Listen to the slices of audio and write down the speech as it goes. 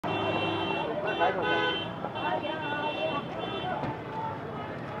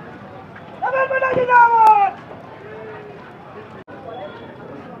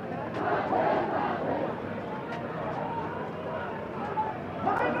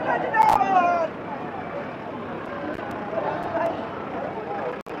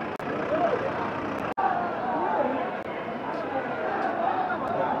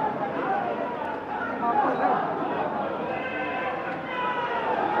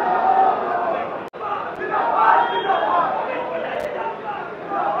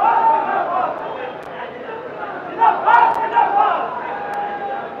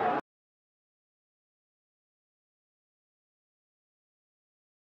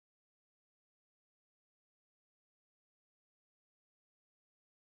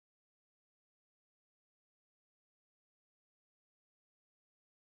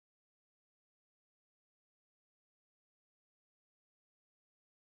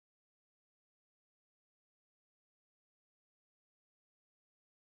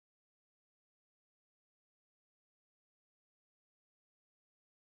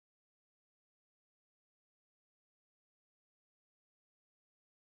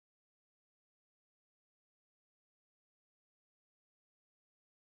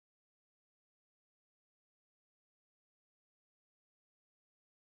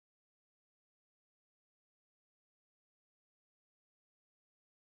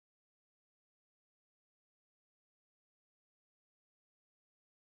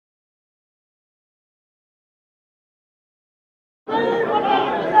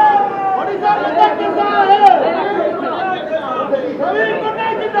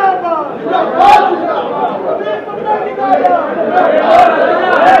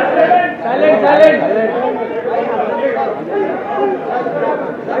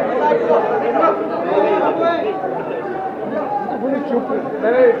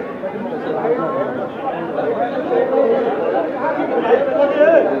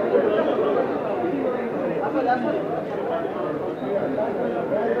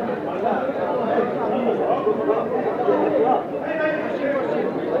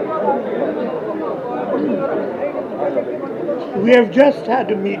We have just had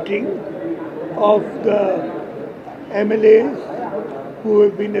a meeting of the MLAs who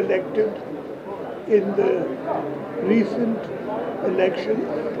have been elected in the recent elections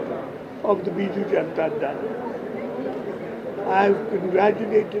of the Biju Janata Dal. I have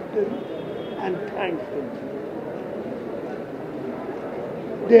congratulated them and thanked them.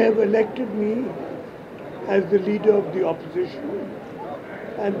 They have elected me as the leader of the opposition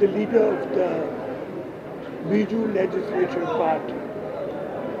and the leader of the Biju Legislature Party.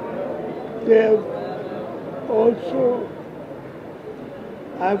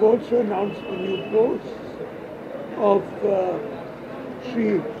 I have also announced the new posts of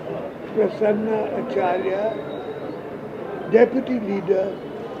Sri Prasanna Acharya, Deputy Leader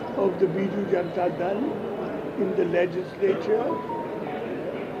of the Biju Janata Dal in the legislature,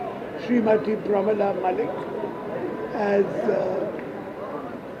 Srimati Pramila Malik as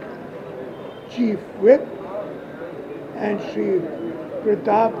Chief Whip, and Sri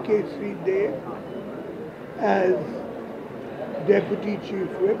Pratap Kesri Dev as Deputy Chief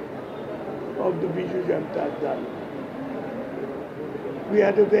Whip of the Biju Janata Dal. We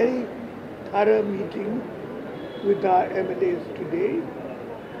had a very thorough meeting with our MLAs today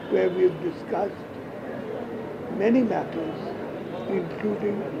where we have discussed many matters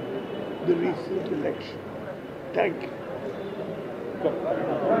including the recent election. Thank you.